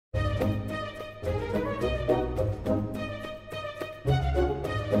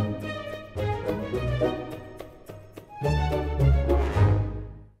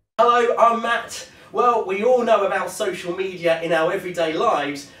Hello, I'm Matt. Well, we all know about social media in our everyday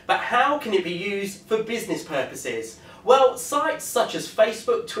lives, but how can it be used for business purposes? Well, sites such as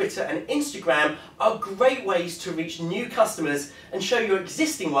Facebook, Twitter and Instagram are great ways to reach new customers and show your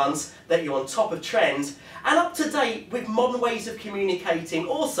existing ones that you're on top of trends and up to date with modern ways of communicating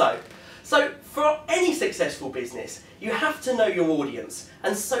also. So for any successful business, you have to know your audience,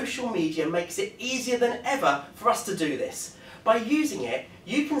 and social media makes it easier than ever for us to do this. By using it,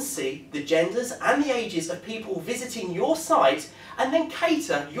 you can see the genders and the ages of people visiting your site and then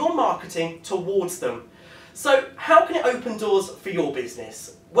cater your marketing towards them. So how can it open doors for your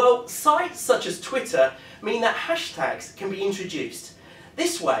business? Well, sites such as Twitter mean that hashtags can be introduced.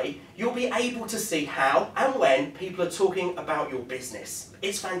 This way, you'll be able to see how and when people are talking about your business.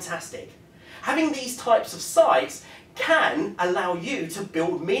 It's fantastic. Having these types of sites can allow you to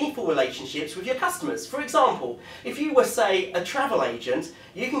build meaningful relationships with your customers. For example, if you were, say, a travel agent,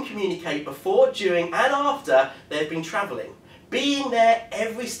 you can communicate before, during and after they've been travelling, being there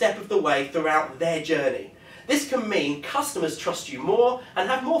every step of the way throughout their journey. This can mean customers trust you more and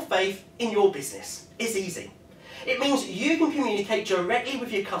have more faith in your business. It's easy. It means you can communicate directly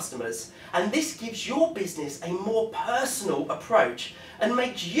with your customers, and this gives your business a more personal approach and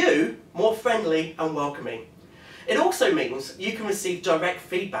makes you more friendly and welcoming. It also means you can receive direct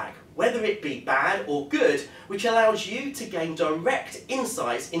feedback, whether it be bad or good, which allows you to gain direct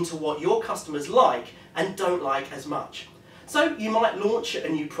insights into what your customers like and don't like as much. So you might launch a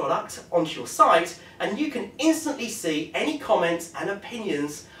new product onto your site and you can instantly see any comments and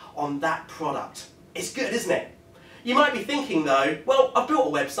opinions on that product. It's good, isn't it? You might be thinking though, well, I've built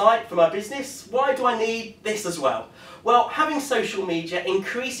a website for my business, why do I need this as well? Well, having social media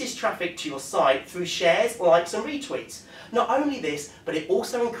increases traffic to your site through shares, likes and retweets. Not only this, but it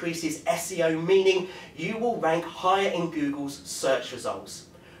also increases SEO, meaning you will rank higher in Google's search results.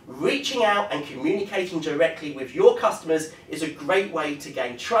 Reaching out and communicating directly with your customers is a great way to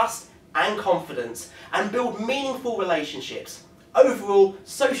gain trust and confidence and build meaningful relationships. Overall,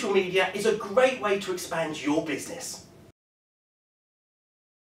 social media is a great way to expand your business.